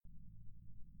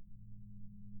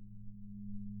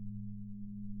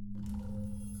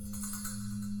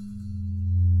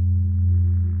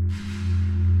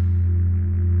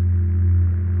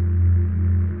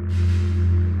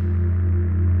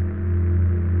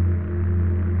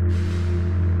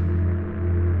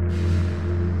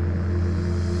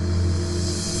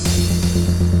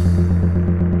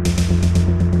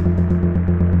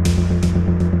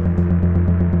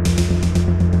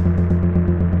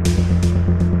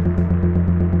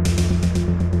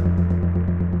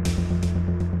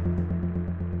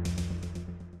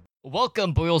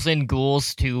Welcome, Boils and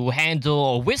Ghouls, to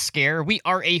Handle a Whisker. We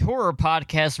are a horror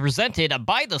podcast presented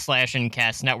by the Slash and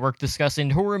Cast Network, discussing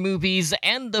horror movies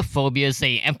and the phobias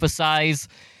they emphasize.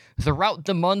 Throughout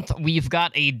the month, we've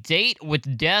got a date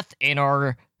with death in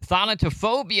our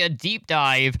Thanatophobia deep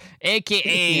dive,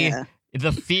 aka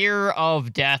the fear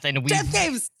of death, and Death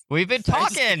games. We've been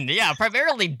talking,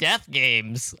 primarily death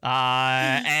games,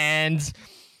 and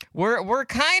we're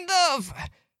kind of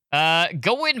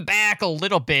going back a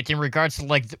little bit in regards to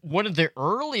like one of the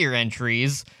earlier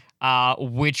entries,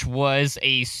 which was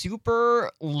a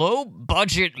super low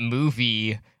budget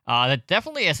movie that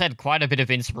definitely has had quite a bit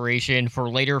of inspiration for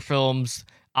later films.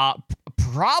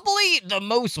 Probably the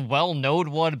most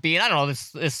well-known one being, I don't know,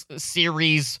 this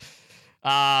series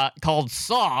called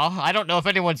Saw. I don't know if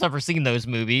anyone's ever seen those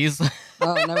movies.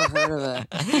 Oh, never heard of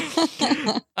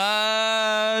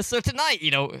it. So tonight,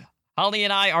 Holly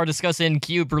and I are discussing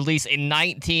Cube, released in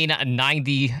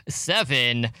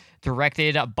 1997,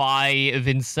 directed by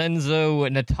Vincenzo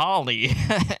Natali.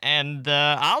 And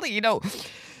Holly,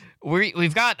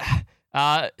 we've got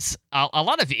a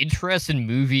lot of interest in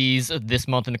movies this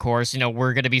month, and of course,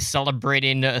 we're going to be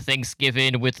celebrating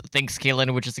Thanksgiving with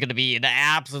Thanksgiving, which is going to be an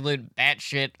absolute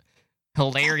batshit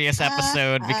hilarious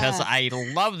episode because I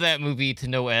love that movie to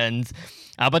no end.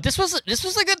 But this was a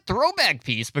good throwback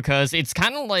piece because it's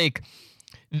kind of like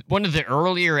one of the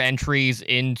earlier entries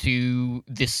into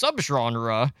this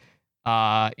subgenre.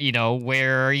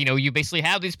 Where, you basically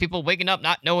have these people waking up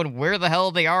not knowing where the hell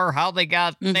they are, how they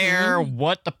got there,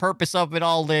 what the purpose of it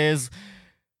all is.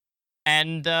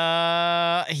 And,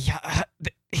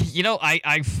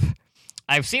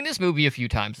 I've seen this movie a few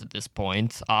times at this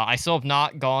point. I still have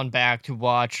not gone back to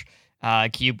watch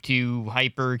Cube 2,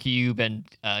 Hypercube, and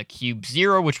Cube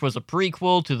 0, which was a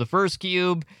prequel to the first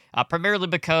Cube, primarily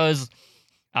because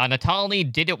Natali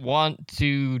didn't want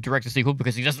to direct a sequel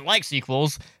because he doesn't like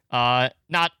sequels.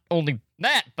 Not only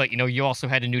that, but, you also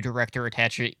had a new director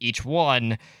attached to each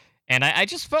one. And I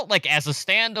just felt like as a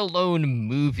standalone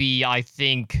movie, I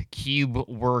think Cube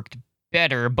worked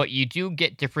better, but you do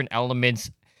get different elements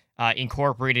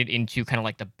incorporated into kind of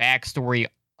like the backstory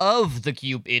of the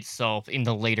Cube itself in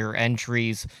the later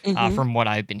entries, from what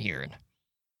I've been hearing.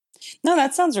 No,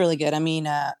 that sounds really good. I mean,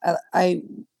 I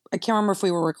can't remember if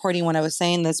we were recording when I was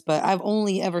saying this, but I've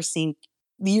only ever seen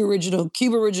the original,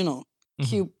 Cube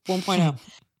 1.0.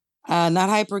 Not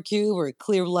Hypercube or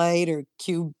Clear Light or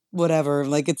Cube whatever.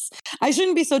 Like, I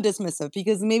shouldn't be so dismissive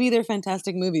because maybe they're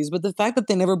fantastic movies, but the fact that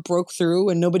they never broke through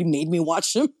and nobody made me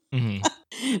watch them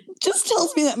just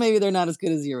tells me that maybe they're not as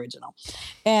good as the original.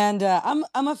 And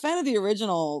I'm a fan of the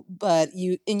original, but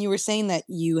you were saying that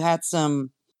you had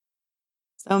some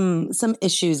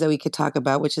issues that we could talk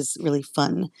about, which is really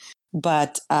fun.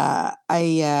 But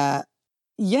I'm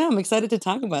excited to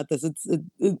talk about this.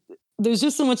 There's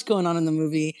just so much going on in the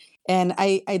movie, and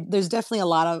there's definitely a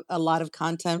lot of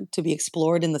content to be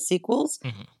explored in the sequels.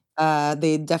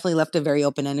 They definitely left it very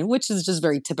open ended, which is just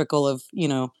very typical of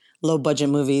low budget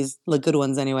movies, the good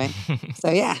ones anyway. So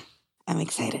yeah, I'm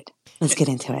excited. Let's get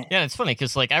into it. Yeah, it's funny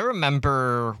because I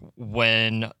remember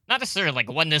when, not necessarily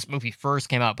when this movie first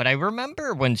came out, but I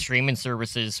remember when streaming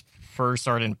services first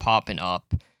started popping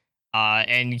up.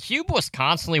 And Cube was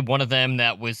constantly one of them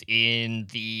that was in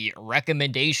the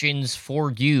recommendations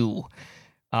for you.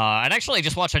 And actually, I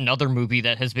just watched another movie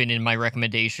that has been in my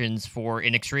recommendations for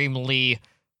an extremely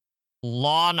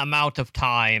long amount of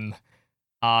time.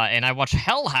 And I watched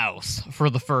Hell House for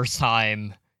the first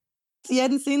time. You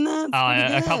hadn't seen that?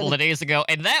 A couple of days ago.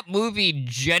 And that movie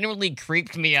genuinely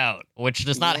creeped me out, which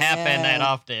does not happen that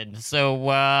often. So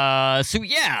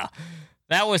yeah,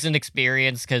 that was an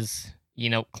experience because...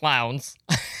 clowns.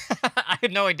 I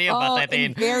had no idea about that.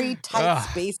 In very tight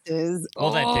spaces.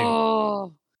 Well, that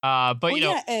too. But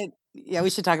we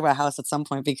should talk about House at some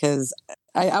point because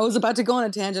I was about to go on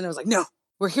a tangent. I was like, no,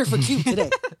 we're here for Cube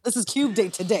today. This is Cube Day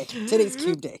today. Today's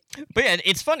Cube Day. But yeah,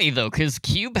 it's funny though, because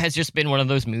Cube has just been one of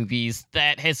those movies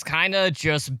that has kind of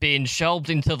just been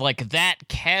shelved into that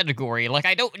category. Like,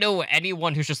 I don't know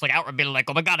anyone who's just out and being like,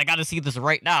 oh my God, I gotta see this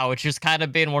right now. It's just kind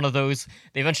of been one of those,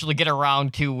 they eventually get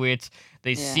around to it.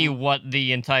 They see what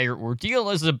the entire ordeal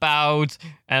is about,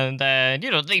 and then,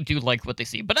 they do like what they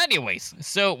see. But anyways,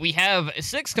 so we have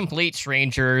 6 complete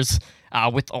strangers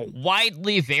with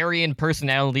widely varying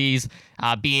personalities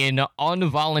being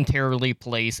involuntarily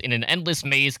placed in an endless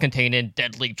maze containing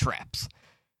deadly traps.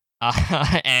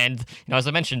 And, as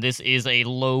I mentioned, this is a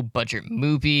low-budget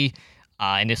movie,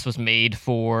 and this was made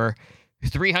for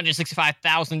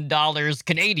 $365,000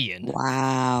 Canadian.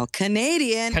 Wow,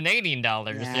 Canadian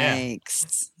dollars.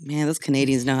 Yikes. Man, those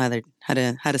Canadians know how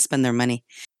to spend their money.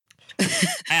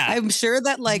 Yeah. I'm sure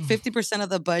that like 50% of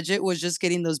the budget was just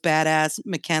getting those badass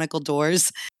mechanical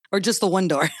doors, or just the one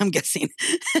door, I'm guessing.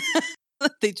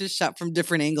 They just shot from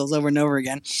different angles over and over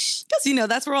again. Because,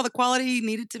 that's where all the quality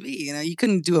needed to be. You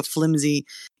couldn't do a flimsy,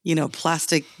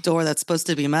 plastic door that's supposed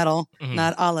to be metal,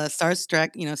 not a la Star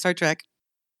Trek, Star Trek.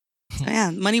 So, yeah,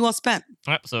 money well spent.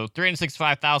 Yep, so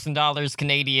 $365,000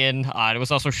 Canadian. It was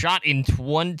also shot in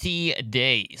 20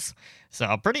 days. So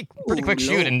a pretty quick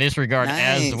shoot in this regard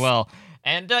as well.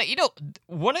 And,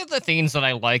 one of the things that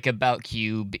I like about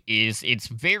Cube is it's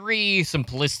very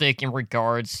simplistic in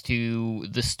regards to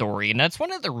the story. And that's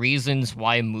one of the reasons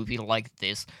why a movie like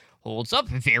this holds up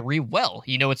very well.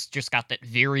 It's just got that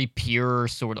very pure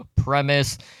sort of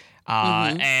premise.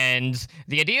 And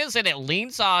the idea is that it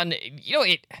leans on,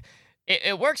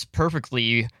 it works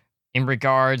perfectly in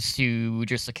regards to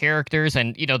just the characters,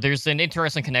 and there's an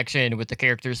interesting connection with the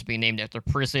characters being named after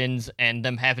prisons and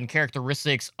them having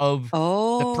characteristics of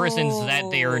the prisons that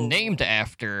they are named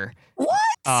after.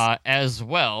 As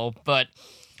well. But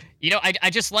I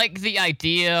just like the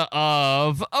idea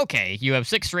of, okay, you have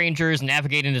 6 strangers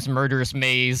navigating this murderous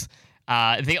maze.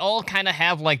 They all kind of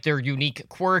have like their unique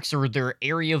quirks or their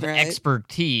area of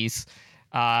expertise.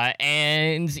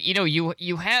 And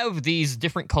you have these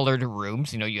different colored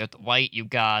rooms. You have the white, you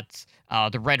got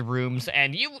the red rooms,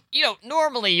 and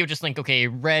normally you just think, okay,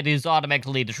 red is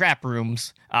automatically the trap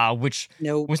rooms, which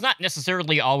was not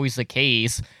necessarily always the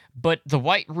case. But the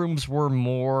white rooms were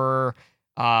more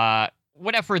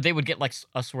whenever they would get like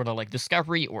a sort of like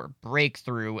discovery or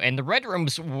breakthrough, and the red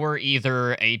rooms were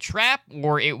either a trap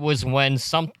or it was when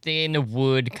something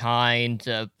would kind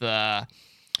of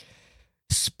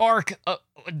spark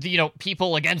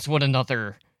people against one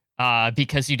another,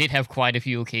 because you did have quite a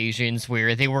few occasions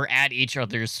where they were at each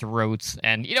other's throats,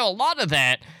 and a lot of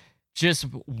that just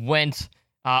went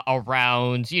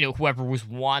around whoever was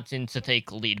wanting to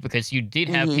take lead, because you did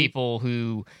have people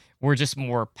who were just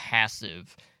more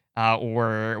passive,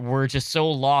 or were just so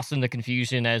lost in the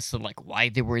confusion as to like why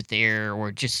they were there,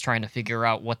 or just trying to figure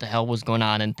out what the hell was going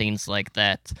on and things like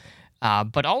that.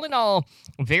 But all in all,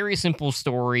 very simple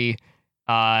story.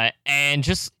 And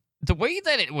just the way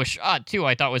that it was shot, too,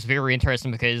 I thought was very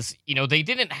interesting, because, they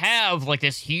didn't have, like,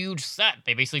 this huge set.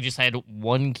 They basically just had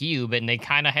one cube, and they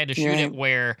kind of had to shoot it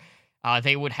where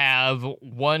they would have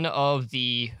one of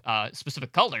the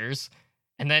specific colors,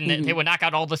 and then they would knock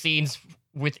out all the scenes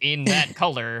within that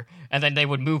color, and then they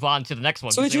would move on to the next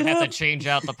one. So they would have to change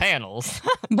out the panels.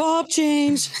 Bob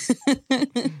change.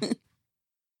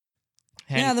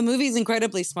 Yeah, the movie's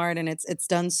incredibly smart, and it's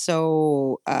done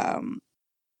so...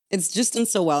 it's just done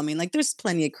so well. I mean, like, there's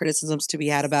plenty of criticisms to be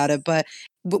had about it, but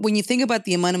when you think about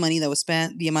the amount of money that was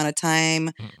spent, the amount of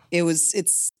time,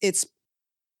 it's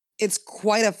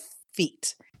quite a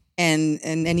feat, and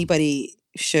anybody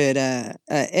should,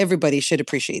 everybody should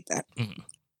appreciate that.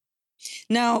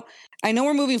 Now, I know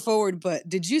we're moving forward, but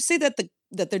did you say that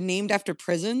they're named after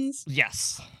prisons?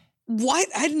 Yes. What?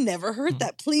 I'd never heard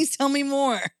that. Please tell me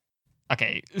more.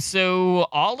 Okay, so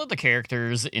all of the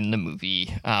characters in the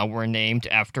movie were named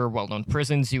after well-known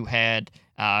prisons. You had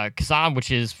Kazan,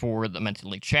 which is for the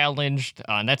mentally challenged,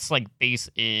 and that's like based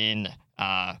in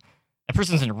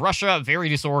prisons in Russia, very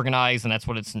disorganized, and that's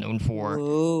what it's known for.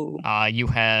 You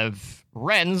have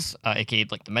Renz, aka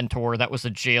like the mentor. That was a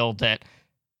jail that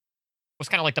was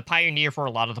kind of like the pioneer for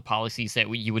a lot of the policies that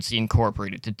you would see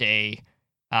incorporated today.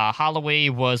 Holloway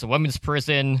was a women's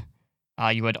prison.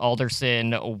 You had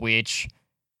Alderson, which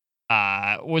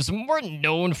was more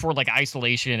known for like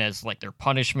isolation as like their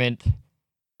punishment.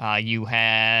 You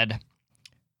had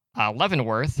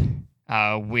Leavenworth,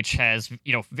 which has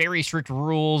very strict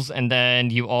rules, and then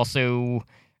you also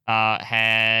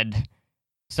had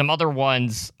some other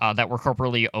ones that were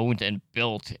corporately owned and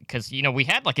built, because we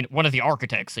had like one of the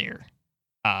architects here.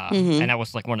 And that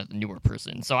was like one of the newer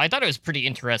prisons. So I thought it was pretty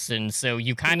interesting. So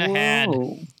you kind of had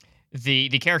the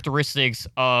characteristics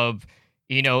of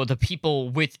the people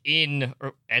within,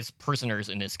 or as prisoners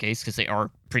in this case, because they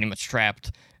are pretty much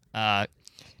trapped,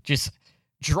 just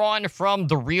drawn from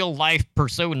the real life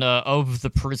persona of the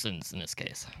prisons in this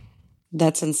case.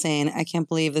 That's insane. I can't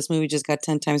believe this movie just got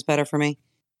 10 times better for me.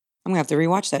 I'm gonna have to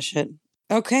rewatch that shit.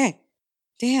 Okay.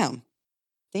 Damn.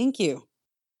 Thank you.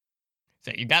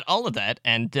 So you got all of that,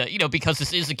 and because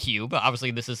this is a cube,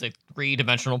 obviously this is a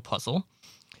 3-dimensional puzzle.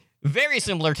 Very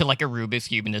similar to like a Rubik's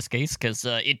Cube in this case, because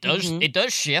it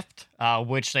does shift,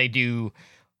 which they do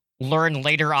learn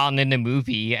later on in the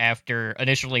movie, after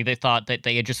initially they thought that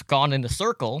they had just gone in a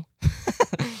circle.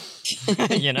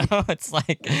 It's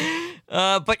like,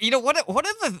 but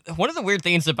one of the weird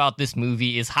things about this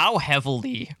movie is how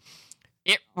heavily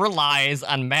it relies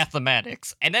on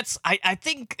mathematics. And I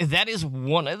think that is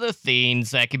one of the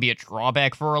things that could be a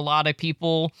drawback for a lot of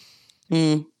people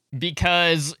Mm.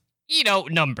 because,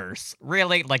 numbers.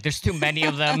 Really? Like, there's too many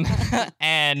of them.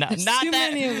 And There's not too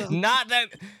that, many of them. not Where a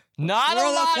are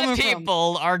they lot of coming from?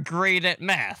 people are great at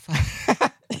math.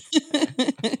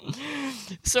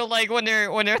 So, like, when they're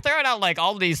throwing out, like,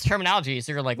 all these terminologies,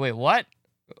 you're like, wait, what?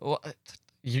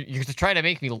 You're trying to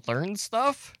make me learn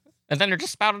stuff? And then they're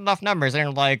just spouting off numbers, and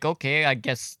they're like, okay, I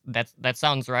guess that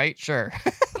sounds right, sure.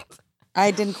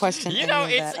 I didn't question any of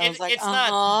it's that. I was like, it's not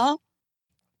uh-huh.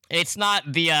 it's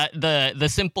not the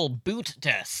simple boot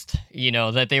test,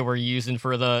 that they were using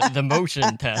for the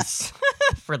motion tests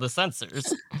for the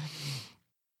sensors.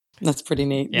 That's pretty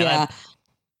neat. Yeah,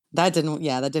 That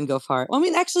didn't go far. Well, I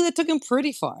mean, actually, that took him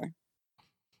pretty far.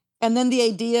 And then the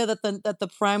idea that the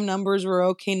prime numbers were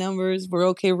okay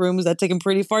rooms, that took him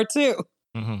pretty far too.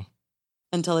 Mhm.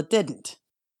 Until it didn't.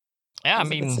 Yeah, I was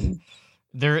like, mean,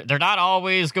 they're not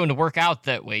always going to work out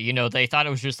that way. They thought it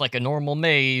was just like a normal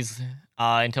maze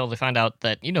until they found out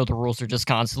that, the rules are just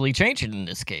constantly changing in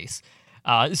this case.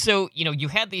 So, you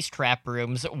had these trap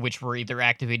rooms, which were either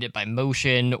activated by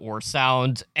motion or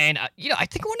sound. And, I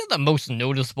think one of the most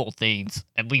noticeable things,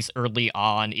 at least early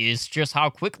on, is just how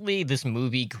quickly this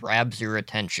movie grabs your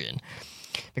attention.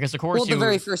 Because, of course, the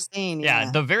very first scene.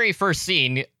 Yeah, the very first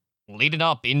scene leading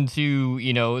up into,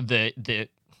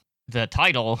 the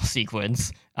title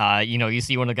sequence. You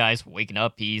see one of the guys waking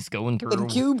up, he's going through. Getting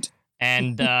cubed.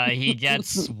 And he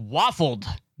gets waffled,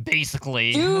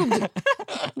 basically. Cubed.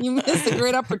 You missed a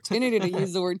great opportunity to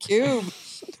use the word cube.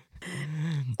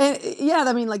 And yeah,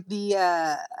 I mean, like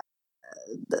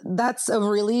that's a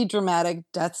really dramatic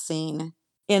death scene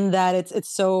in that it's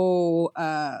so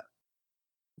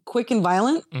quick and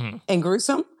violent and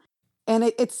gruesome. And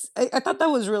I thought that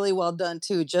was really well done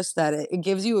too. Just that it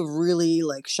gives you a really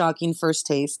like shocking first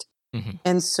taste.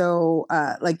 And so,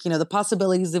 the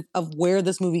possibilities of where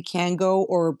this movie can go,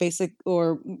 or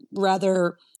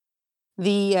rather,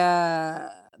 the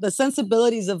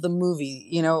sensibilities of the movie.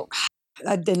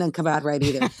 That didn't come out right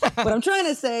either. What I'm trying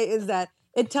to say is that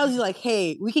it tells you like,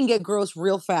 hey, we can get gross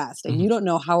real fast, and you don't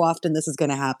know how often this is going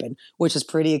to happen, which is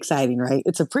pretty exciting, right?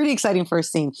 It's a pretty exciting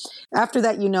first scene. After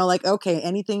that, like, okay,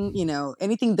 anything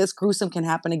this gruesome can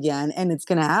happen again, and it's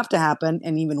going to have to happen,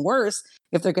 and even worse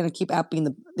if they're going to keep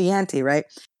upping the ante, right?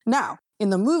 Now, in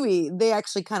the movie, they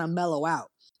actually kind of mellow out,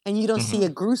 and you don't see a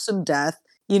gruesome death,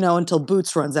 until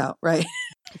Boots runs out, right?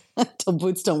 Until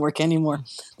Boots don't work anymore.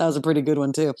 That was a pretty good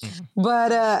one too.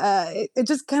 But it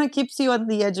just kind of keeps you on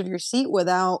the edge of your seat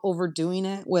without overdoing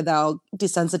it, without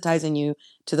desensitizing you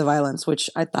to the violence, which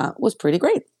I thought was pretty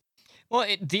great. Well,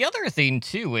 the other thing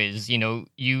too is,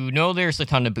 there's a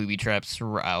ton of booby traps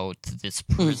throughout this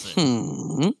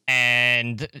prison.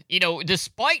 And,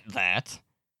 despite that,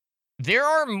 there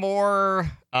are more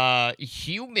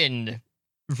human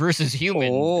versus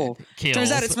human kills. Turns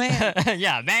out it's man.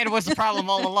 Yeah, man was the problem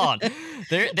all along.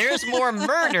 There's more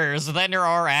murders than there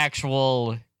are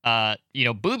actual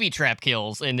booby trap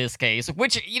kills in this case,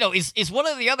 which is one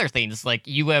of the other things. Like,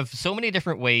 you have so many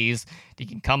different ways that you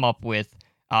can come up with,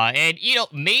 and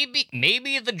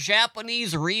maybe the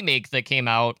Japanese remake that came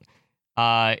out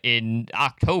in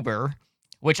October,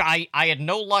 which I had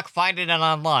no luck finding it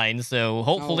online, so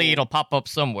hopefully it'll pop up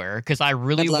somewhere, because I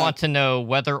really want to know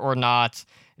whether or not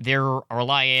they're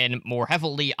relying more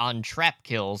heavily on trap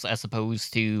kills as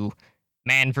opposed to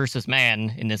man versus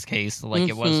man in this case, like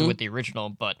it was with the original.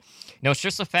 But, it's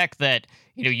just the fact that,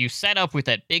 you set up with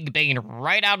that big bang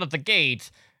right out of the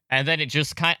gate, and then it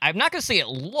just I'm not going to say it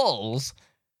lulls,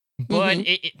 but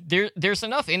there's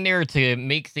enough in there to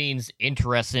make things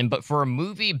interesting. But for a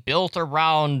movie built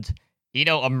around,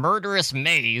 a murderous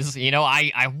maze,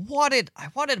 I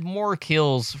wanted more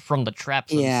kills from the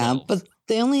traps themselves. Yeah, but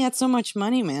they only had so much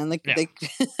money, man.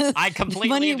 I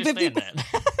completely understand that.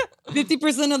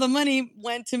 50% of the money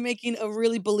went to making a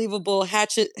really believable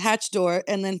hatch door,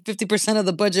 and then 50% of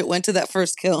the budget went to that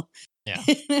first kill. Yeah.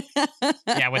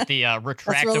 Yeah, with the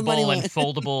retractable and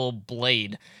foldable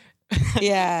blade.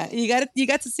 Yeah, you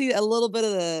got to see a little bit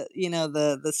of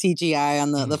the CGI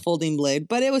on the folding blade,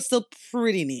 but it was still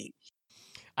pretty neat.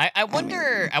 I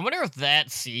wonder if that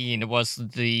scene was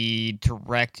the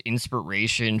direct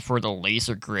inspiration for the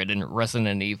laser grid in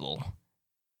Resident Evil.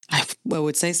 I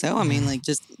would say so. I mean,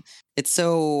 just it's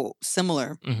so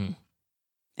similar.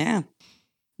 Yeah,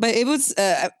 but it was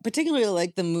particularly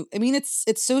like the movie. I mean, it's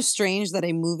so strange that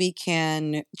a movie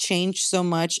can change so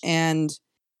much, and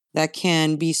that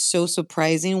can be so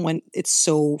surprising when it's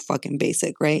so fucking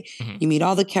basic, right? You meet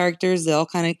all the characters; they all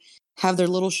kind of have their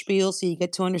little spiel, so you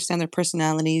get to understand their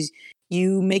personalities.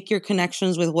 You make your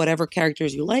connections with whatever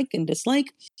characters you like and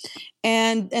dislike,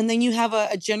 and then you have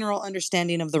a general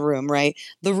understanding of the room, right?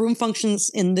 The room functions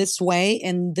in this way,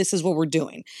 and this is what we're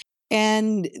doing.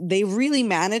 And they really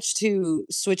managed to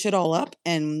switch it all up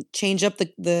and change up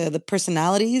the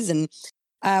personalities. And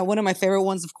one of my favorite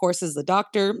ones, of course, is the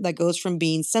doctor that goes from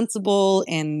being sensible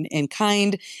and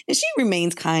kind, and she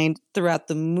remains kind throughout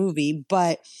the movie,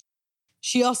 but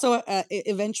she also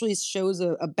eventually shows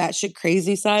a batshit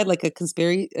crazy side, like a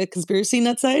conspiracy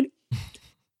nut side,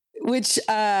 which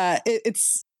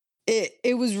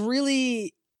it was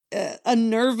really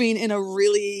unnerving in a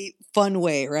really fun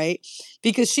way, right?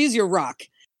 Because she's your rock,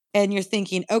 and you're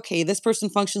thinking, okay, this person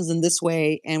functions in this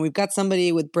way, and we've got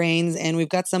somebody with brains, and we've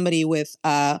got somebody with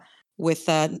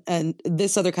and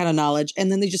this other kind of knowledge,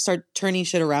 and then they just start turning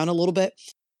shit around a little bit,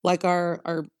 like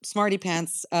our smarty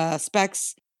pants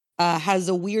Specs has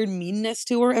a weird meanness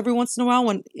to her every once in a while.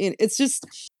 When it's just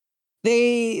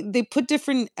they put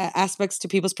different aspects to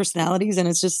people's personalities, and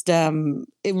it's just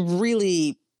it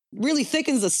really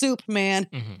thickens the soup, man.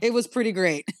 Mhm. It was pretty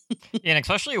great. And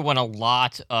especially when a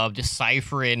lot of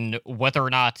deciphering whether or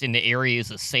not in the area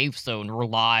is a safe zone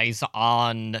relies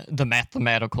on the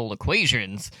mathematical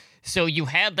equations. So you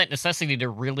had that necessity to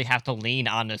really have to lean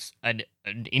on an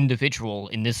individual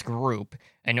in this group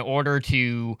in order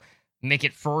to make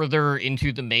it further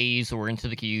into the maze or into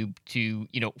the cube to,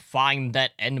 find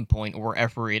that endpoint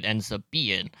wherever it ends up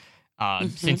being.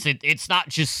 Since it's not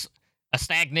just a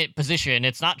stagnant position,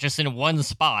 it's not just in one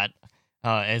spot,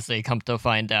 as they come to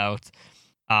find out.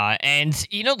 And,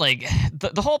 like,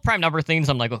 the whole prime number things,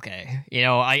 I'm like, okay,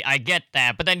 I get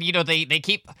that. But then, they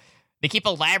keep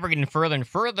elaborating further and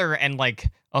further, and like,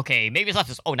 okay, maybe it's not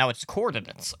just, now it's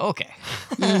coordinates. Okay.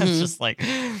 It's just like,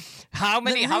 how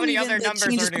many other numbers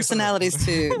changes are there? personalities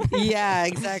too? Yeah,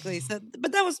 exactly. So,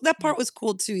 but that part was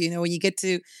cool too. When you get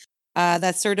to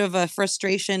that sort of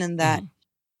frustration, and that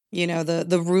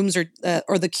the rooms are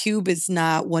or the cube is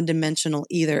not one dimensional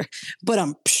either.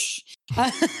 But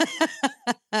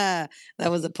that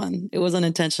was a pun. It was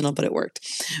unintentional, but it worked.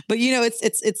 But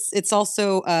it's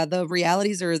also the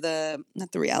realities, or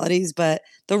not the realities, but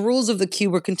the rules of the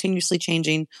cube were continuously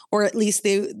changing, or at least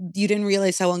you didn't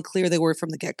realize how unclear they were from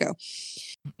the get go.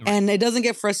 Right. And it doesn't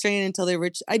get frustrating until they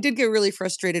reach. I did get really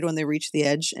frustrated when they reached the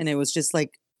edge, and it was just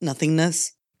like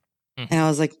nothingness, and I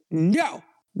was like, no.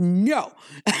 I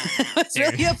was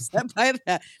really upset by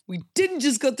that. We didn't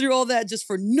just go through all that just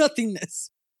for nothingness.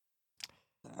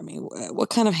 I mean, what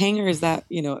kind of hangar is that?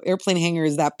 Airplane hangar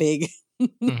is that big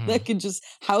that can just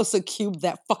house a cube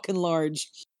that fucking large.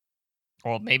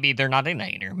 Well, maybe they're not in a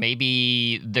hangar.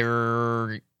 Maybe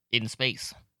they're in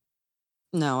space.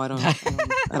 No, I don't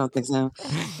think so.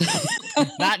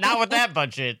 not with that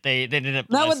budget. They didn't.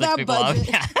 Not with that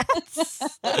budget.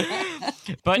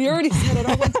 But we already said it.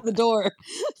 I went to the door.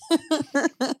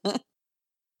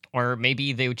 Or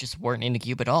maybe they just weren't in the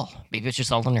cube at all. Maybe it's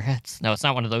just all in their heads. No, it's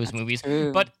not one of those movies.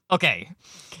 True. But okay,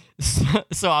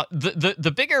 so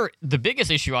the biggest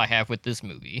issue I have with this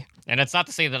movie, and it's not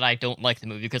to say that I don't like the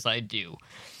movie, because I do,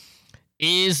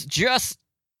 is just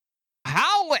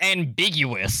how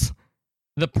ambiguous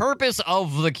the purpose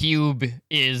of the cube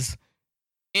is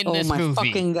in this movie. Oh my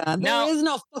fucking god! There is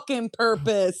no fucking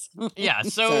purpose. Yeah,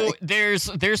 so there's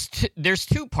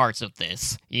two parts of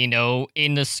this. In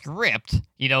the script,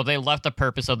 they left the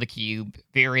purpose of the cube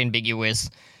very ambiguous,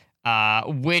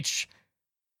 which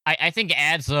I think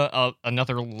adds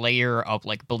another layer of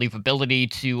like believability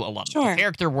to a lot of the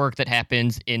character work that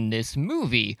happens in this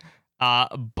movie.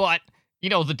 But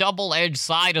the double-edged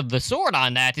side of the sword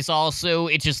on that is also,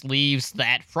 it just leaves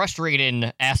that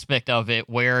frustrating aspect of it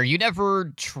where you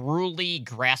never truly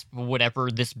grasp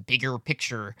whatever this bigger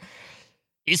picture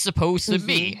is supposed to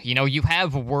be. You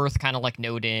have Worth kind of like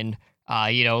noting,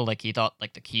 like he thought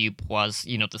like the cube was,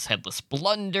 this headless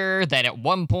blunder, that at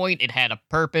one point it had a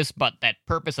purpose, but that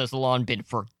purpose has long been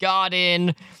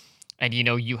forgotten. And,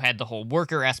 you had the whole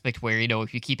worker aspect where,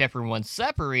 if you keep everyone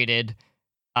separated,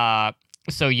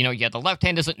 so, the left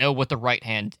hand doesn't know what the right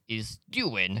hand is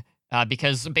doing,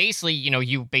 because basically,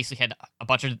 you basically had a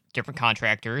bunch of different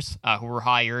contractors who were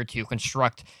hired to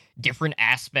construct different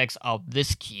aspects of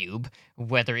this cube,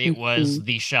 whether it was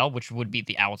the shell, which would be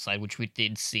the outside, which we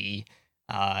did see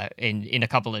in a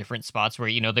couple of different spots where,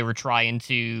 they were trying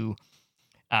to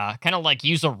kind of like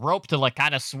use a rope to like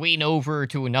kind of swing over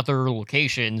to another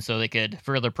location so they could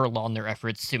further prolong their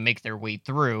efforts to make their way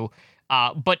through.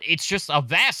 But it's just a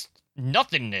vast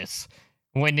nothingness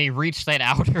when they reach that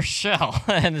outer shell,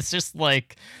 and it's just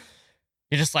like,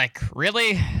 you're just like,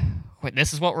 really? Wait,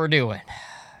 this is what we're doing?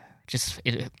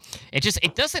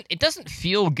 it doesn't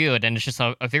feel good, and it's just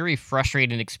a very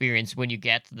frustrating experience when you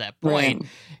get to that point Right.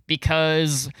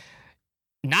 because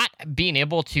not being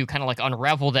able to kind of like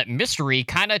unravel that mystery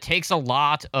kind of takes a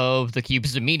lot of the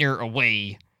cube's demeanor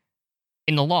away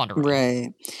in the long run. Right.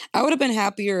 I would have been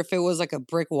happier if it was like a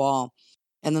brick wall.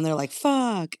 And then they're like,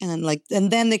 fuck. And then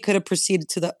and then they could have proceeded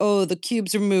to the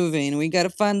cubes are moving. We got to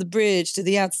find the bridge to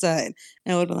the outside.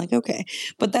 And I would have been like, okay.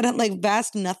 But that like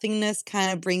vast nothingness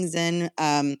kind of brings in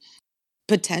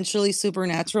potentially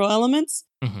supernatural elements,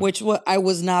 Mhm. which I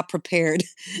was not prepared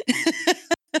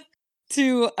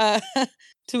to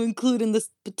to include in this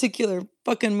particular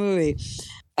fucking movie.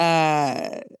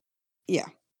 Yeah.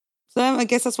 So I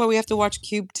guess that's why we have to watch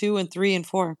Cube 2 and 3 and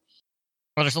 4.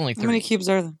 Well, there's only How many three. cubes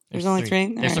are there? There's only three?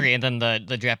 There's All right. three, and then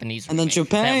the Japanese And then remake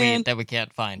Japan. that we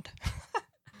can't find.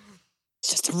 It's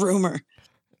just a rumor.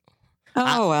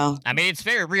 Oh, well. I mean, it's a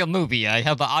very real movie. I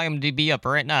have the IMDb up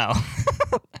right now.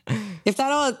 If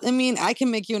that all, I mean, I can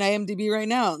make you an IMDb right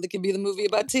now. That could be the movie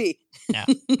about tea. Yeah.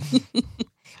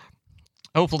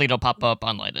 Hopefully it'll pop up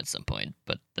online at some point,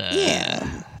 but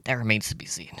Yeah. that remains to be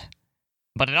seen.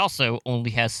 But it also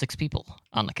only has 6 people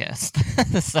on the cast.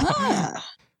 So,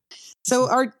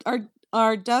 So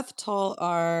our death toll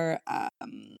our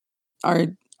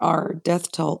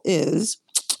death toll is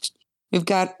we've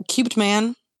got Cubed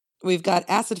Man, we've got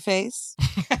Acid Face,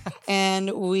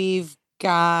 and we've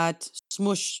got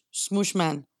Smoosh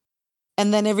Man.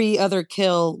 And then every other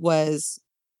kill was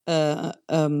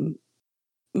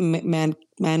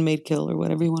man-made kill or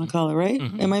whatever you want to call it, right?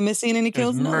 Mhm. Am I missing any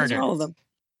kills? No, those murder. are all of them.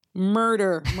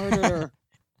 Murderer.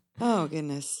 Oh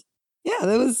goodness. Yeah,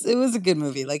 it was a good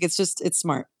movie. Like it's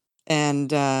smart.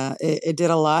 And it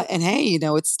did a lot. And hey,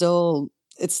 it's still,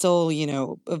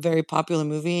 a very popular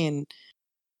movie and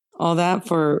all that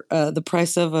for the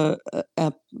price of a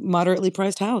moderately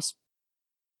priced house,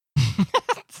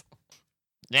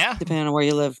 Yeah. depending on where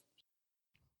you live.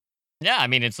 Yeah, I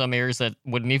mean, in some areas that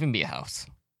wouldn't even be a house.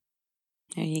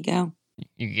 There you go.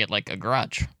 You could get like a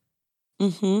garage.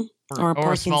 Mm-hmm. Or a a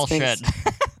parking small space. shed.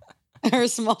 Or a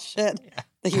small shed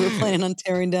that you were planning on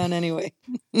tearing down anyway.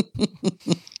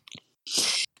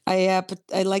 I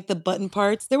like the button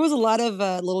parts. There was a lot of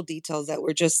little details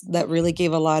that really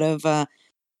gave a lot of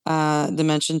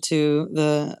dimension to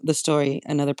the story.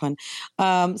 Another pun.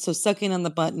 So sucking on the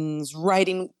buttons,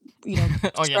 writing, Oh, yeah,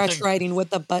 scratch writing with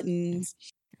the buttons.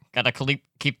 Gotta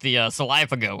keep the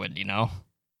saliva going,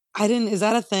 I didn't. Is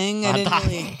that a thing? I didn't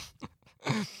really.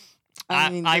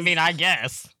 I mean, I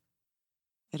guess.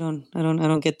 I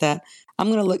don't get that. I'm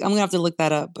gonna have to look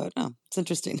that up, but it's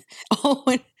interesting. Oh,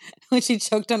 when she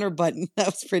choked on her button, that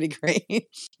was pretty great.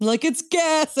 Like, it's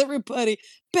gas, everybody.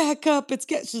 Back up, it's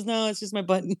gas. She's no, it's just my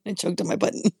button. I choked on my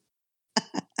button.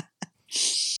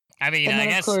 I mean, And I then,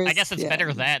 of guess course, it's yeah.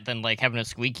 better that than like having a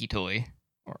squeaky toy.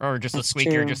 Or just a That's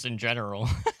squeaker true. just in general.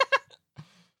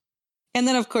 And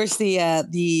then, of course,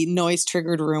 the noise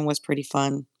triggered room was pretty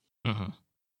fun. Mhm.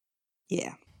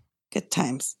 Yeah. Good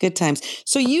times.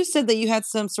 So you said that you had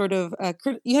some sort of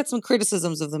you had some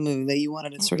criticisms of the movie that you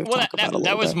wanted to sort of Well, talk about a little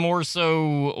that was bit. more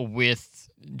so with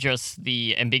just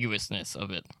the ambiguousness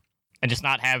of it. And just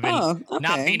not having Oh,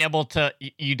 not okay. being able to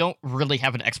you don't really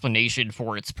have an explanation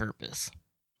for its purpose.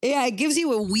 Yeah, it gives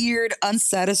you a weird,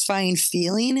 unsatisfying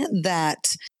feeling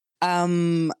that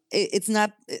it's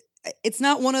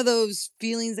not one of those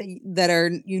feelings that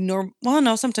are well,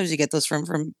 no, sometimes you get those from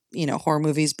horror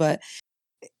movies, but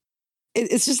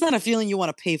it's just not a feeling you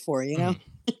want to pay for,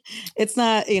 It's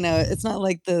not, it's not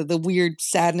like the weird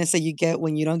sadness that you get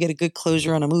when you don't get a good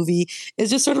closure on a movie. It's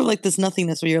just sort of like this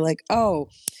nothingness where you're like, oh,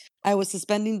 I was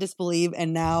suspending disbelief,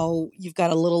 and now you've got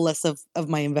a little less of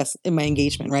my my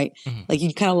engagement, right? Mhm. Like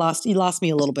you kind of lost me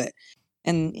a little bit,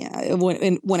 and yeah,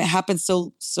 when it happens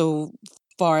so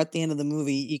far at the end of the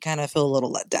movie, you kind of feel a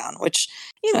little let down, which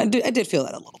I did feel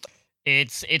that a little bit.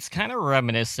 It's kind of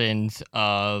reminiscent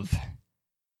of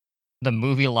the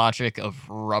movie logic of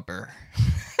Rubber.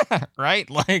 Right?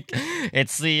 Like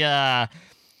it's the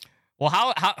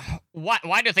well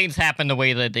why do things happen the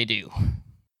way that they do?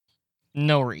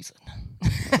 No reason.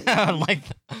 Like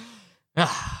Yeah,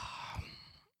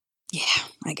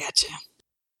 I gotcha.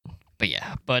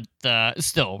 but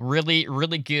still really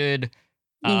really good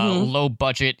Mhm. low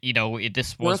budget,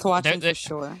 this was Worth watching for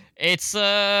sure. it's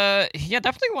yeah,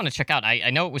 definitely want to check out. I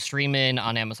know it was streaming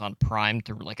on Amazon Prime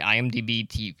through like IMDb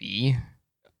TV.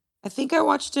 I think I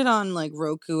watched it on like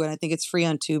Roku, and I think it's free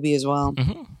on Tubi as well.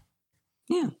 Mhm.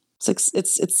 Yeah,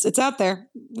 it's out there.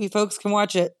 You folks can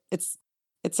watch it.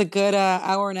 It's a good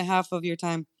hour and a half of your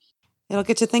time. It'll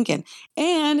get you thinking.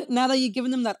 And now that you've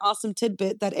given them that awesome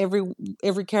tidbit that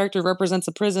every character represents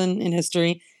a prison in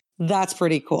history, That's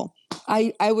pretty cool.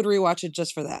 I would rewatch it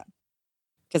just for that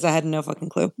because I had no fucking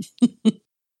clue.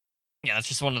 Yeah, that's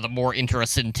just one of the more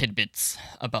interesting tidbits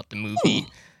about the movie.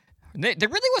 There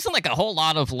really wasn't like a whole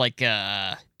lot of like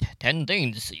 10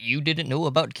 things you didn't know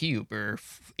about Cube or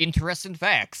interesting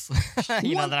facts.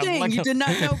 One thing you did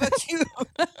not know about Cube.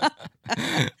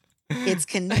 It's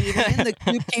Canadian. The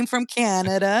Cube came from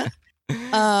Canada.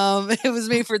 It was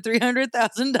made for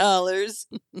 $300,000.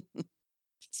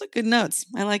 So good notes.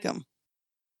 I like them.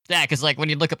 Yeah, because like when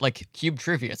you look up like Cube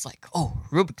trivia, it's like, oh,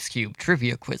 Rubik's Cube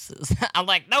trivia quizzes. I'm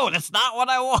like, no, that's not what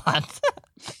I want.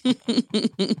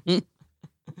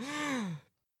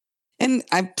 And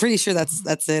I'm pretty sure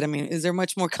that's it. I mean, is there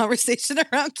much more conversation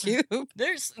around Cube?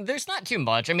 There's not too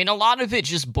much. I mean, a lot of it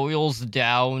just boils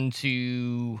down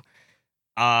to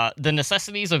the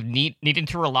necessities of needing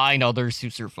to rely on others to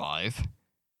survive.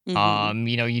 Mhm.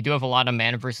 You do have a lot of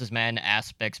man versus man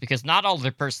aspects because not all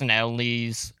their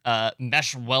personalities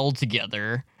mesh well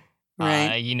together.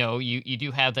 Right. You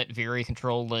do have that very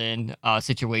controlling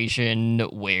situation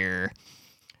where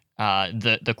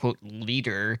the quote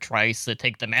leader tries to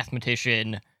take the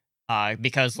mathematician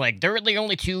because like they're the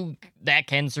only two that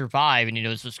can survive, and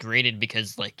this was created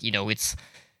because like it's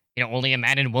only a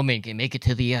man and woman can make it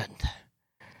to the end.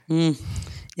 Mm.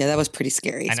 Yeah, that was pretty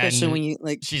scary, And especially then when you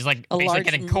like she's like a basically large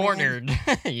getting man. cornered.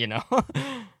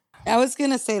 I was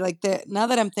gonna say like that. Now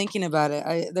that I'm thinking about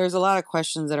it, there's a lot of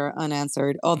questions that are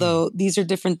unanswered. Although these are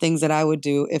different things that I would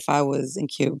do if I was in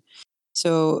Cube.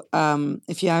 So,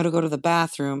 if you had to go to the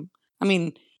bathroom, I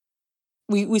mean,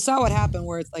 we saw what happened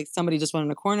where it's like somebody just went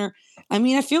in a corner. I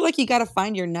mean, I feel like you got to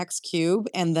find your next cube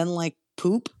and then like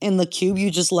poop in the cube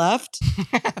you just left,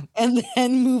 and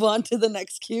then move on to the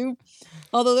next cube.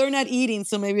 Although they're not eating,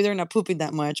 so maybe they're not pooping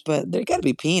that much, but they got to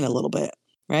be peeing a little bit,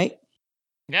 right?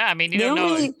 Yeah, I mean, you They don't don't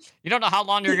know really, you don't know how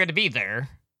long you're going to be there.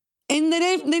 and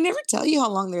they never tell you how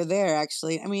long they're there.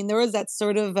 Actually, I mean, there was that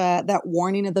sort of that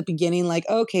warning at the beginning, like,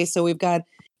 okay, so we've got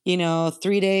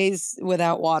 3 days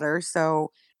without water,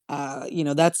 so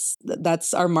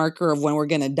that's our marker of when we're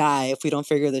gonna die if we don't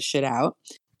figure this shit out.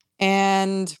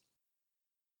 And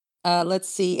let's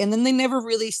see. And then they never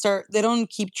really start, they don't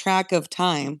keep track of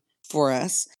time for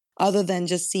us other than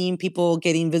just seeing people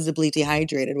getting visibly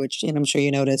dehydrated, which I'm sure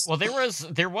you noticed. Well,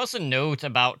 there was a note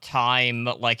about time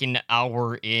like an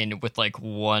hour in with like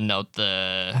one of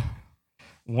the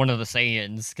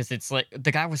sayings because it's like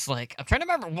the guy was like, I'm trying to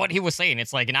remember what he was saying.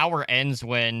 It's like an hour ends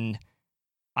when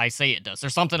I say it does, or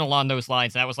something along those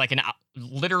lines. That was like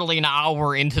literally an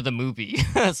hour into the movie,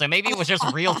 so maybe it was just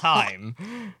real time.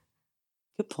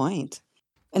 Good point.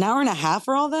 An hour and a half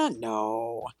for all that?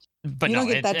 No. But You no, don't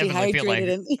get it that definitely feel like,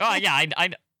 dehydrated. oh yeah,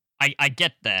 I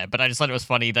get that, but I just thought it was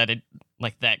funny that it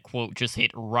like that quote just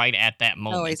hit right at that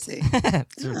moment. Oh, I see.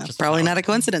 Just Probably wow. not a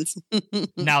coincidence.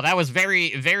 No, that was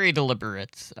very, very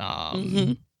deliberate.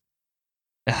 Mhm.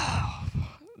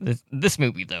 This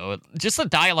movie though, just the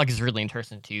dialogue is really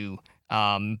interesting too,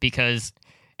 because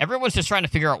everyone's just trying to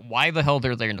figure out why the hell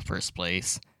they're there in the first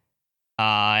place.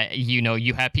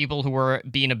 You have people who are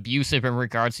being abusive in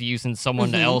regards to using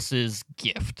someone Mhm. else's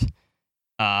gift.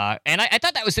 And I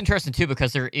thought that was interesting too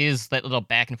because there is that little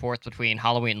back and forth between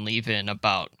Holloway and Levin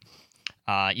about,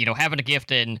 having a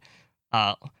gift, and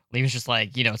Levin's just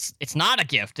like, it's not a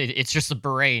gift, it's just a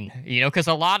brain, because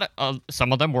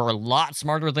some of them were a lot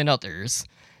smarter than others.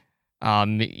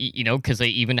 Because they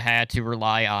even had to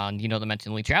rely on, the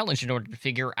mentally challenged in order to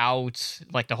figure out,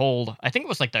 like, the whole, I think it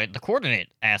was, like, the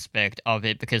coordinate aspect of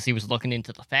it, because he was looking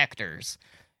into the factors.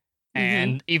 Mhm.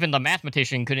 And even the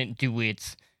mathematician couldn't do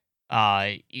it,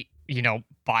 by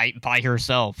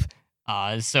herself.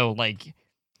 So, like,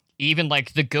 even,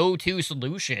 like, the go-to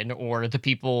solution, or the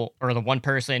people, or the one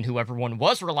person who everyone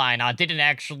was relying on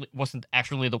wasn't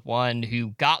actually the one who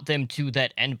got them to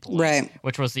that endpoint. Right.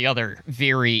 Which was the other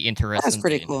very interesting That's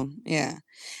pretty thing. cool. Yeah.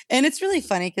 And it's really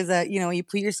funny because you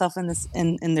put yourself in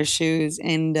in their shoes,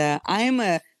 and I'm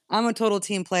a total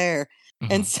team player.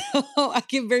 And so I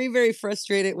get very, very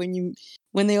frustrated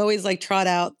when they always like trot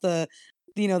out the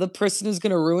person who's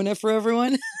gonna ruin it for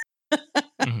everyone.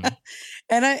 Mhm.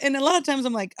 And a lot of times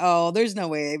I'm like, oh, there's no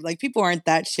way. Like people aren't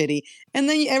that shitty. And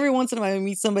then every once in a while you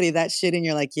meet somebody that shitty and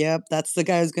you're like, yep, that's the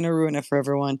guy who's gonna ruin it for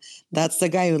everyone. That's the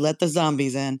guy who let the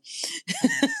zombies in.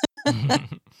 Damn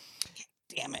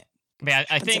it. Yeah,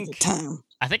 I Happens every think time.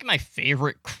 I think my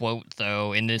favorite quote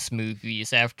though in this movie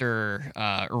is after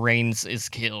Rains is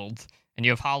killed, and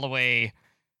you have Holloway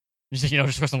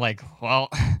just person like, well,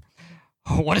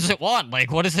 what does it want?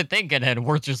 Like, what does it think? And then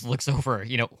Worth just looks over,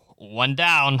 one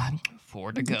down,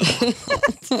 4 to go.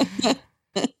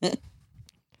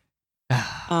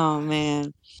 Oh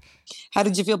man. How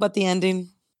did you feel about the ending?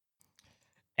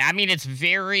 I mean, it's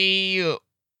very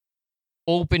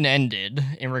open-ended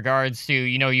in regards to,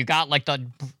 you got like the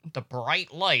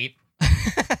bright light,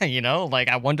 like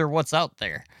I wonder what's out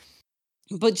there.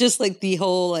 But just like the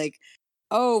whole like,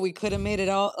 oh, we could have made it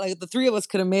all, like the three of us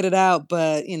could have made it out,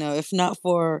 but if not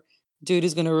for dude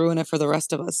who's gonna ruin it for the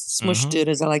rest of us. Smush dude,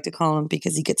 as I like to call him,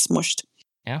 because he gets smushed.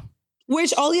 Yeah.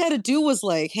 Which all he had to do was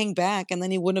like hang back and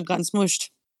then he wouldn't have gotten smushed.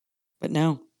 But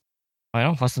no. I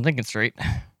wasn't thinking straight.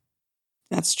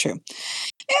 That's true.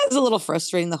 Yeah, it's a little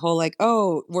frustrating, the whole like,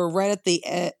 oh, we're right at the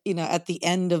at the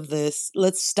end of this.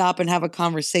 Let's stop and have a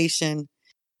conversation,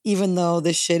 even though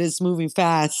this shit is moving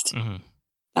fast. Mm-hmm.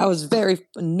 That was very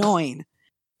annoying.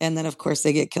 And then of course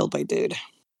they get killed by dude.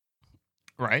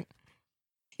 Right.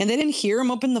 And they didn't hear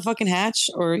him open the fucking hatch,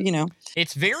 or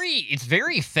It's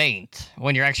very faint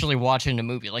when you're actually watching the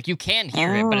movie. Like you can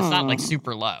hear it, but it's not like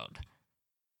super loud.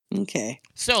 Okay.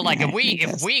 So like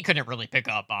if we couldn't really pick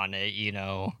up on it,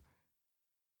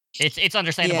 it's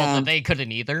understandable that they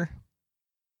couldn't either.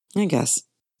 I guess.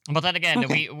 But then again,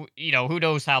 we who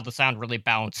knows how the sound really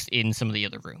bounced in some of the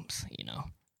other rooms,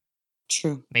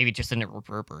 True. Maybe it just didn't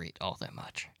reverberate all that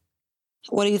much.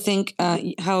 What do you think?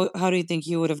 How do you think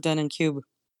you would have done in Cube?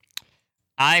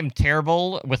 I'm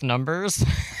terrible with numbers.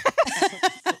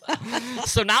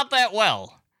 So not that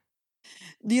well.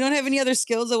 You don't have any other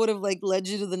skills that would have like led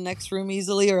you to the next room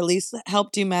easily, or at least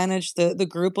helped you manage the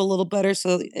group a little better,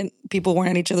 so people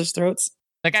weren't at each other's throats?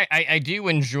 Like I do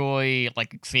enjoy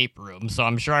like escape rooms, so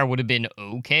I'm sure I would have been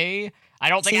okay. I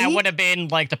don't think I would have been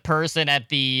like the person at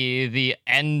the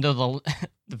end of the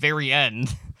very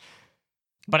end.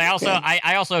 But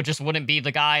I also just wouldn't be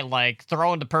the guy like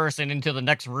throwing the person into the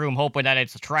next room hoping that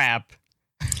it's a trap.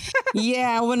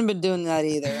 Yeah, I wouldn't have been doing that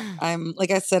either. I'm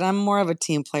like I said, I'm more of a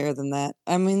team player than that.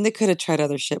 I mean, they could have tried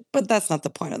other shit, but that's not the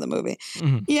point of the movie.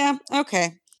 Mm-hmm. Yeah,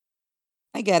 okay.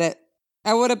 I get it.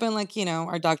 I would have been like,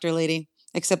 our doctor lady,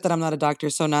 except that I'm not a doctor,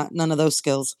 so none of those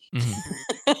skills.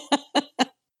 Mm-hmm.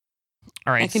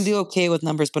 All right. I can do okay with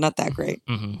numbers, but not that great.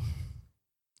 Mm-hmm.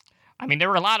 I mean, there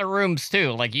were a lot of rooms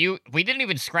too. Like we didn't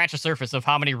even scratch the surface of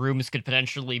how many rooms could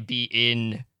potentially be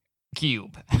in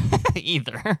Cube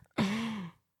either.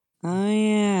 Oh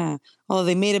yeah. Well,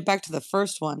 they made it back to the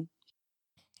first one.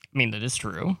 I mean, that is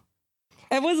true.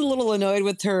 I was a little annoyed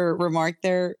with her remark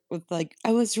there with like,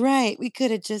 I was right. We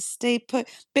could have just stayed put.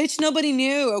 Bitch, nobody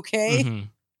knew, okay? Mm-hmm.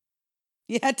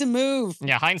 You had to move.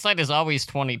 Yeah, hindsight is always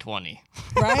 20/20.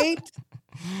 Right?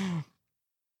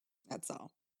 That's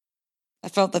all. I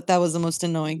felt that was the most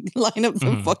annoying line of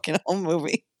the fucking whole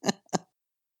movie. All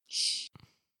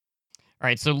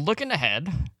right, so looking ahead,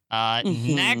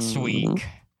 next week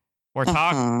we're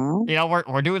talking.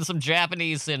 We're doing some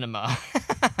Japanese cinema.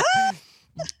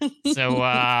 So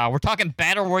we're talking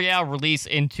Battle Royale, release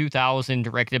in 2000,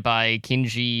 directed by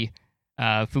Kinji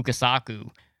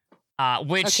Fukasaku.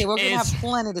 Which we're gonna have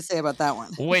plenty to say about that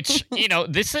one. Which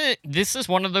this is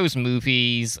one of those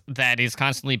movies that is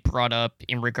constantly brought up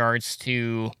in regards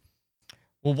to,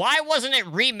 well, why wasn't it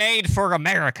remade for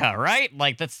America, right?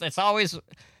 Like that's always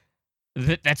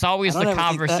the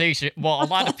conversation. Well, a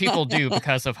lot of people do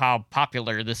because of how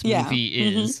popular this movie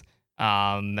is.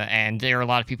 And there are a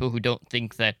lot of people who don't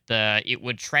think that it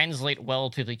would translate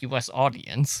well to the U.S.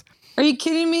 audience. Are you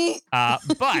kidding me?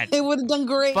 But it would have done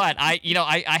great. But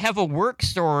I have a work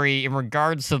story in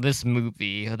regards to this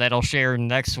movie that I'll share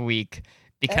next week,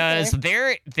 because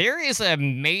there is a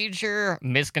major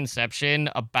misconception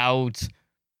about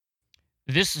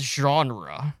this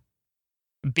genre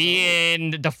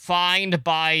being defined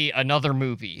by another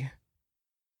movie.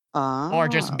 Or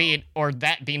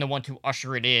that being the one to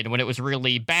usher it in, when it was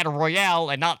really Battle Royale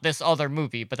and not this other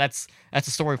movie. But that's a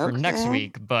story for next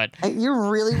week. But you're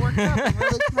really worked up. I'm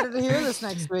really excited to hear this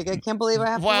next week. I can't believe I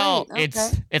have to wait. Well,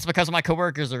 it's because my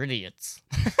coworkers are idiots.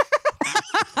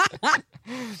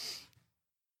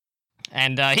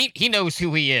 And he knows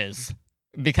who he is,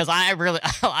 because I really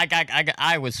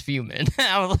I was fuming.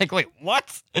 I was like, wait,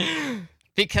 what?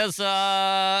 Because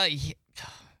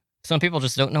some people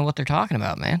just don't know what they're talking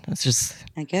about, man. It's just...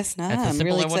 I guess not. I'm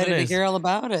really excited to hear all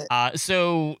about it.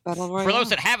 So, for those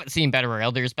that haven't seen Battle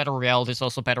Royale, there's Battle Royale, there's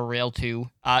also Battle Royale 2.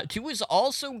 2 is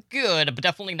also good, but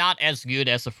definitely not as good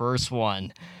as the first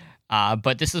one.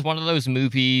 But this is one of those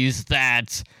movies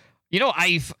that,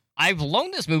 I've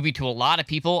loaned this movie to a lot of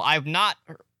people. I've not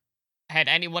had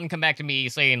anyone come back to me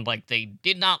saying, like, they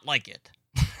did not like it.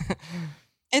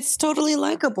 It's totally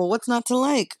likable. What's not to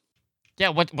like? Yeah,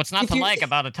 what's not to like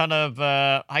about a ton of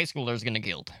high schoolers getting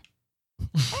killed?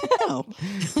 I know.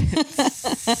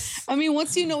 I mean,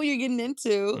 once you know what you're getting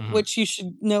into, which you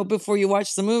should know before you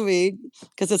watch the movie,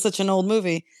 because it's such an old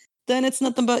movie, then it's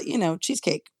nothing but,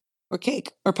 cheesecake. or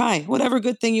cake or pie, whatever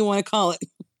good thing you want to call it.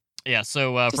 Yeah,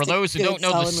 so for those who don't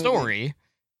know the story,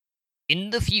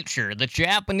 in the future, the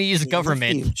Japanese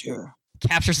government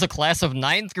captures a class of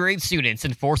 9th grade students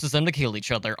and forces them to kill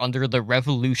each other under the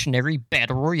Revolutionary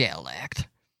Battle Royale Act.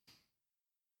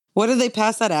 What did they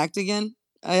pass that act again?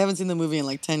 I haven't seen the movie in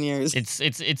like 10 years.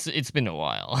 It's been a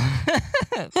while.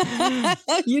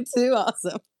 You too,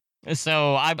 awesome.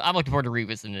 So I'm looking forward to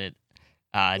revisiting it,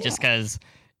 just because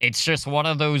it's just one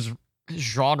of those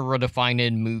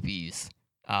genre-defining movies,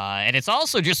 and it's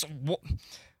also just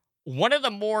one of the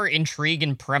more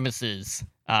intriguing premises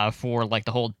for like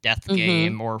the whole death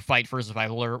game or fight for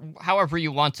survival or however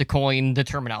you want to coin the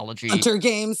terminology. Hunger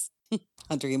Games.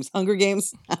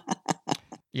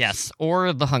 Yes,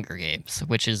 or the Hunger Games,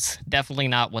 which is definitely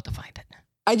not what defined it.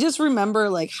 I just remember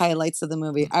like highlights of the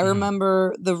movie. I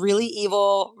remember the really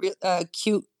evil,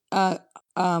 cute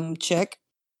chick.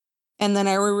 And then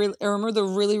I remember the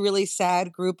really, really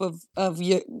sad group of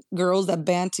girls that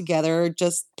band together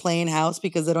just playing house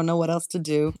because they don't know what else to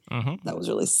do. That was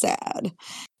really sad.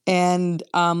 And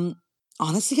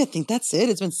honestly, I think that's it.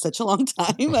 It's been such a long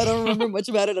time. I don't remember much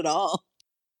about it at all.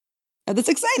 And that's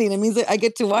exciting. It means that I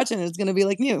get to watch it and it's going to be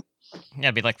like new. Yeah,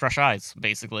 it'd be like fresh eyes,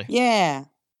 basically. Yeah.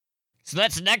 So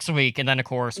that's next week, and then of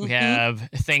course we have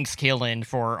Thanksgiving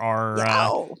for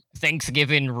our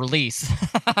Thanksgiving release,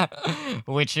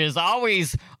 which is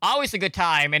always a good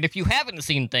time. And if you haven't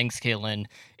seen Thanksgiving,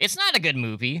 it's not a good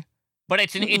movie, but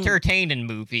it's an entertaining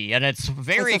movie, and it's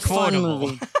very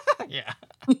quotable. Yeah.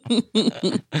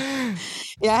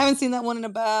 Yeah, I haven't seen that one in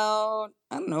about,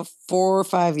 I don't know, 4 or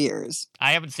 5 years.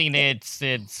 I haven't seen it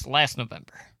since last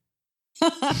November.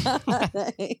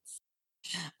 Nice.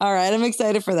 All right, I'm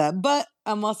excited for that. But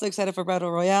I'm also excited for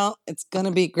Battle Royale. It's going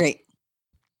to be great.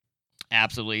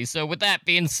 Absolutely. So with that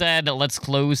being said, let's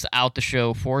close out the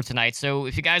show for tonight. So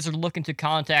if you guys are looking to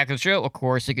contact the show, of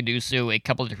course, you can do so a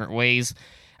couple of different ways.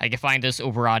 You can find us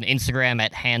over on Instagram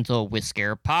at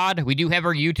HandleWithScarePod. We do have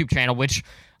our YouTube channel, which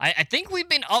I think we've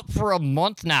been up for a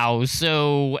month now.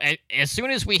 So as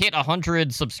soon as we hit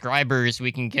 100 subscribers,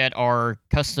 we can get our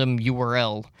custom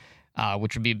URL,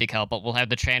 which would be a big help. But we'll have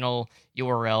the channel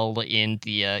URL in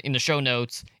the show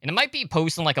notes. And it might be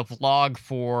posting like a vlog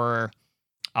for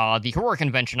the horror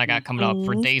convention I got coming up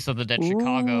for Days of the Dead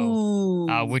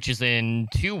Chicago, which is in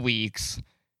 2 weeks.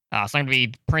 So I'm going to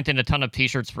be printing a ton of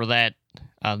t-shirts for that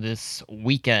this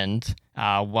weekend,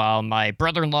 while my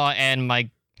brother-in-law and my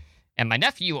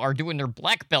nephew are doing their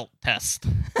black belt test.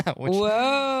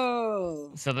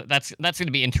 Whoa! So that's going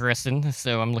to be interesting.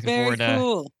 So I'm looking forward to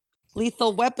cool.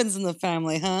 Lethal weapons in the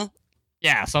family, huh?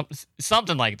 Yeah,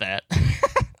 something like that.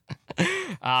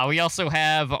 We also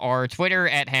have our Twitter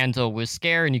at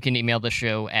HandleWithScare, and you can email the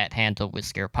show at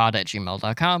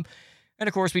handlewithscarepod@gmail.com. And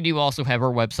of course, we do also have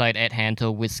our website at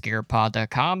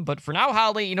handlewithscarepod.com. But for now,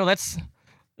 Holly,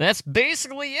 that's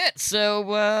basically it.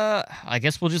 So I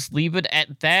guess we'll just leave it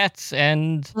at that,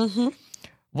 and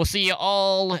we'll see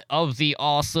all of the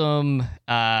awesome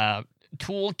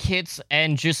toolkits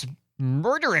and just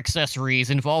murder accessories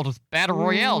involved with Battle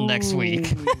Royale next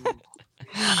week.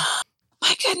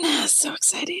 My goodness, so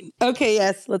exciting. Okay,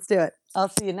 yes, let's do it. I'll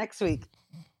see you next week.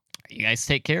 You guys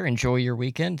take care, enjoy your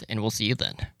weekend, and we'll see you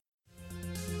then.